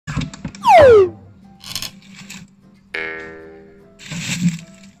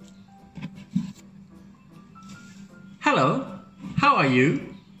Hello, how are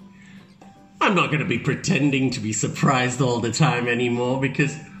you? I'm not going to be pretending to be surprised all the time anymore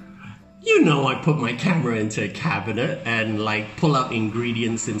because you know I put my camera into a cabinet and like pull out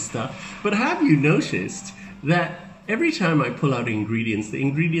ingredients and stuff. But have you noticed that every time I pull out ingredients, the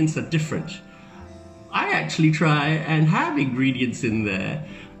ingredients are different? I actually try and have ingredients in there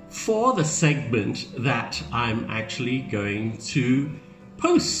for the segment that I'm actually going to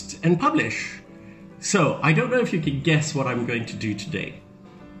post and publish. So I don't know if you can guess what I'm going to do today.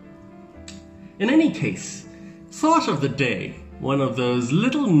 In any case, thought of the day, one of those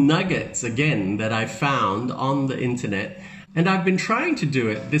little nuggets again that I found on the internet, and I've been trying to do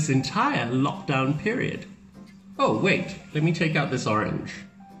it this entire lockdown period. Oh wait, let me take out this orange.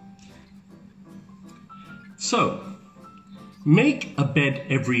 So, make a bed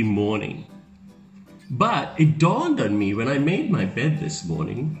every morning. But it dawned on me when I made my bed this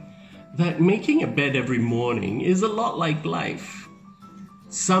morning that making a bed every morning is a lot like life.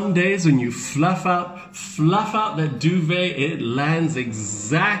 Some days when you fluff out that duvet, it lands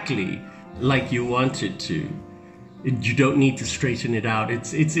exactly like you want it to. You don't need to straighten it out.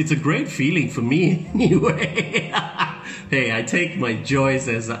 It's a great feeling for me anyway. Hey, I take my joys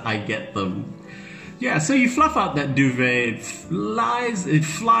as I get them. Yeah, so you fluff out that duvet, it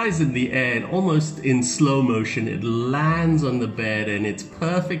flies in the air, and almost in slow motion, it lands on the bed and it's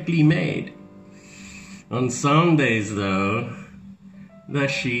perfectly made. On some days though, the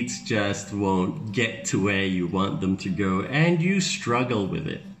sheets just won't get to where you want them to go and you struggle with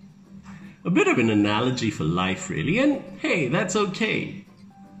it. A bit of an analogy for life really, and hey, that's okay.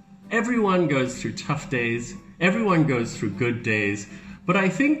 Everyone goes through tough days, everyone goes through good days, but I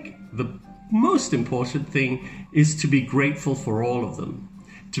think the most important thing is to be grateful for all of them.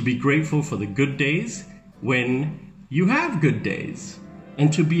 To be grateful for the good days when you have good days,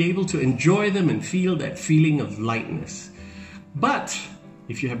 and to be able to enjoy them and feel that feeling of lightness. But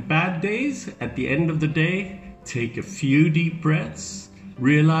if you have bad days, at the end of the day, take a few deep breaths,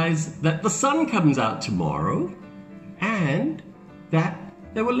 realize that the sun comes out tomorrow, and that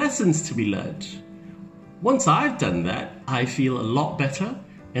there were lessons to be learned. Once I've done that, I feel a lot better,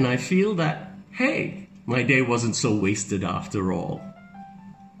 and I feel that, hey, my day wasn't so wasted after all.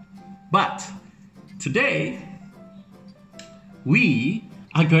 But today, we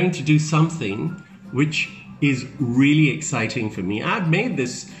are going to do something which is really exciting for me. I've made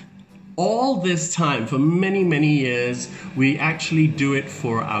this all this time, for many, many years. We actually do it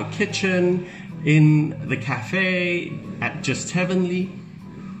for our kitchen, in the cafe, at Just Heavenly.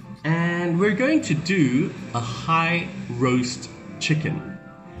 And we're going to do a high roast chicken.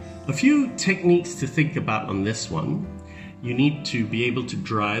 A few techniques to think about on this one. You need to be able to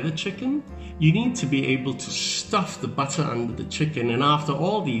dry the chicken. You need to be able to stuff the butter under the chicken. And after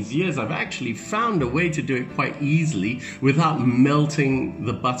all these years, I've actually found a way to do it quite easily without melting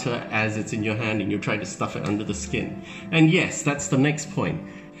the butter as it's in your hand and you're trying to stuff it under the skin. And yes, that's the next point.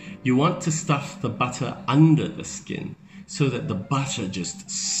 You want to stuff the butter under the skin so that the butter just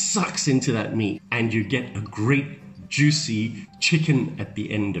sucks into that meat and you get a great juicy chicken at the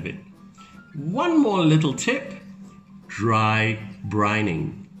end of it. One more little tip, dry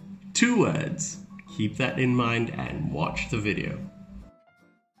brining. 2 words. Keep that in mind and watch the video.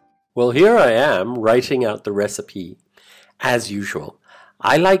 Well, here I am writing out the recipe. As usual,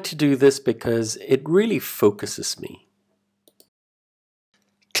 I like to do this because it really focuses me.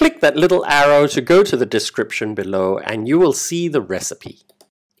 Click that little arrow to go to the description below and you will see the recipe.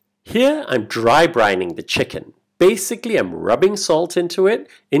 Here I'm dry brining the chicken. Basically, I'm rubbing salt into it,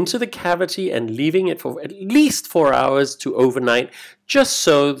 into the cavity, and leaving it for at least 4 hours to overnight, just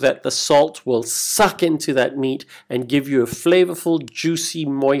so that the salt will suck into that meat and give you a flavorful, juicy,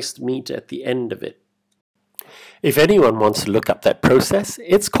 moist meat at the end of it. If anyone wants to look up that process,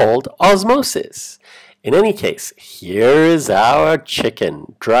 it's called osmosis. In any case, here is our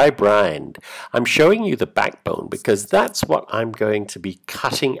chicken, dry brined. I'm showing you the backbone because that's what I'm going to be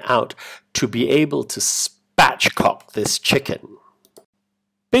cutting out to be able to spatchcock this chicken.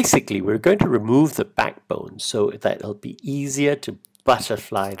 Basically, we're going to remove the backbone so that it'll be easier to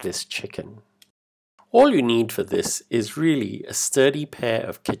butterfly this chicken. All you need for this is really a sturdy pair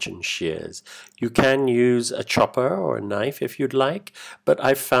of kitchen shears. You can use a chopper or a knife if you'd like, but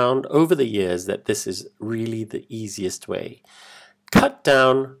I've found over the years that this is really the easiest way. Cut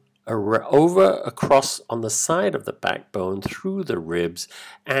down across on the side of the backbone through the ribs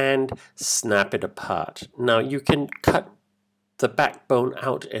and snap it apart. Now you can cut the backbone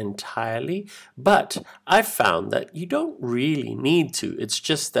out entirely, but I've found that you don't really need to. It's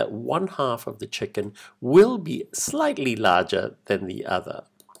just that one half of the chicken will be slightly larger than the other.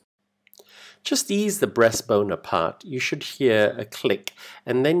 Just ease the breastbone apart. You should hear a click,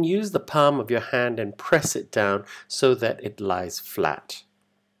 and then use the palm of your hand and press it down so that it lies flat.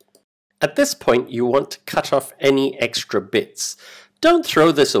 At this point, you want to cut off any extra bits. Don't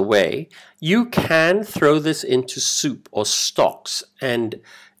throw this away. You can throw this into soup or stocks, and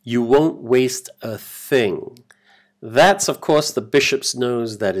you won't waste a thing. That's, of course, the bishop's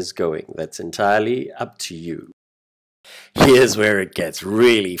nose that is going. That's entirely up to you. Here's where it gets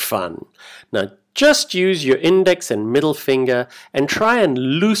really fun. Now, just use your index and middle finger and try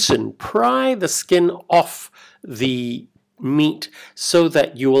and pry the skin off the meat so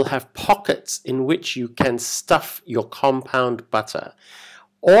that you will have pockets in which you can stuff your compound butter.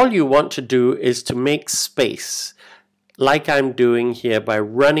 All you want to do is to make space, like I'm doing here, by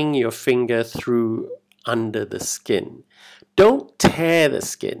running your finger through under the skin. Don't tear the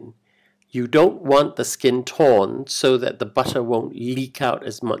skin. You don't want the skin torn so that the butter won't leak out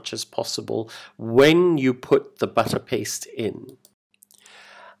as much as possible when you put the butter paste in.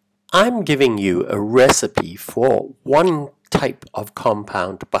 I'm giving you a recipe for one type of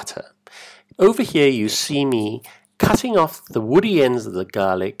compound butter. Over here you see me cutting off the woody ends of the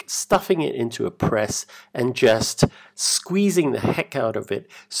garlic, stuffing it into a press, and just squeezing the heck out of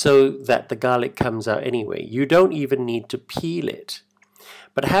it so that the garlic comes out anyway. You don't even need to peel it.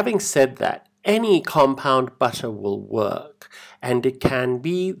 But having said that, any compound butter will work, and it can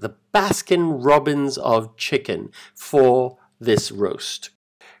be the Baskin-Robbins of chicken for this roast.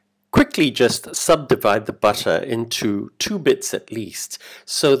 Quickly just subdivide the butter into 2 bits at least,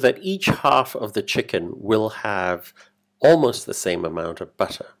 so that each half of the chicken will have almost the same amount of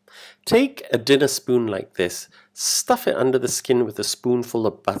butter. Take a dinner spoon like this, stuff it under the skin with a spoonful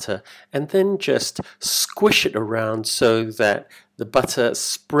of butter, and then just squish it around so that the butter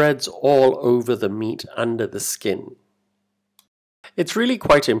spreads all over the meat under the skin. It's really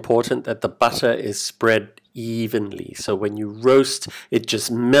quite important that the butter is spread evenly, so when you roast, it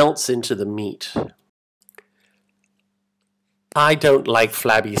just melts into the meat. I don't like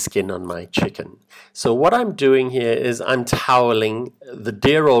flabby skin on my chicken, so what I'm doing here is I'm toweling the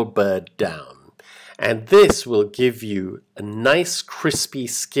dear old bird down, and this will give you a nice crispy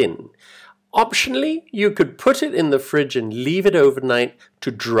skin. Optionally, you could put it in the fridge and leave it overnight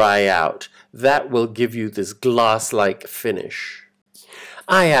to dry out. That will give you this glass-like finish.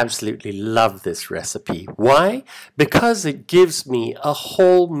 I absolutely love this recipe. Why? Because it gives me a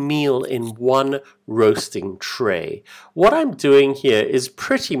whole meal in one roasting tray. What I'm doing here is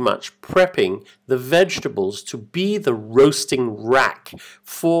pretty much prepping the vegetables to be the roasting rack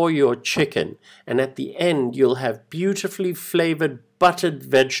for your chicken. And at the end, you'll have beautifully flavored buttered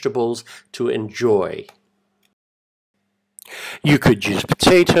vegetables to enjoy. You could use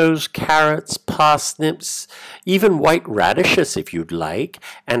potatoes, carrots, parsnips, even white radishes if you'd like,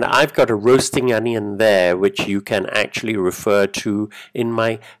 and I've got a roasting onion there which you can actually refer to in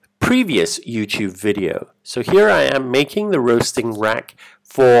my previous YouTube video. So here I am making the roasting rack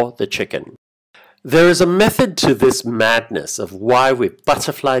for the chicken. There is a method to this madness of why we've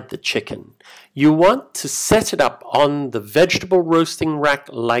butterflied the chicken. You want to set it up on the vegetable roasting rack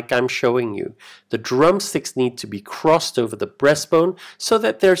like I'm showing you. The drumsticks need to be crossed over the breastbone so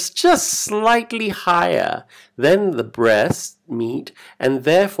that they're just slightly higher than the breast meat, and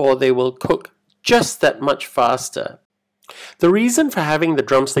therefore they will cook just that much faster. The reason for having the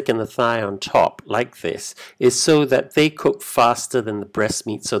drumstick and the thigh on top like this is so that they cook faster than the breast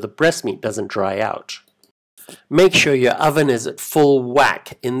meat, so the breast meat doesn't dry out. Make sure your oven is at full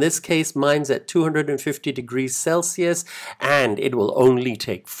whack. In this case, mine's at 250 degrees Celsius, and it will only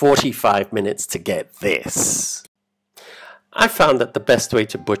take 45 minutes to get this. I found that the best way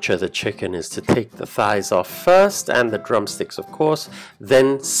to butcher the chicken is to take the thighs off first, and the drumsticks of course,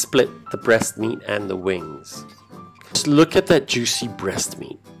 then split the breast meat and the wings. Just look at that juicy breast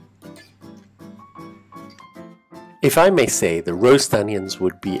meat. If I may say, the roast onions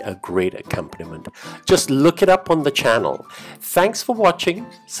would be a great accompaniment. Just look it up on the channel. Thanks for watching.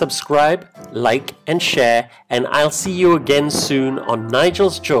 Subscribe, like, and share, and I'll see you again soon on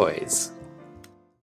Nigel's Joys.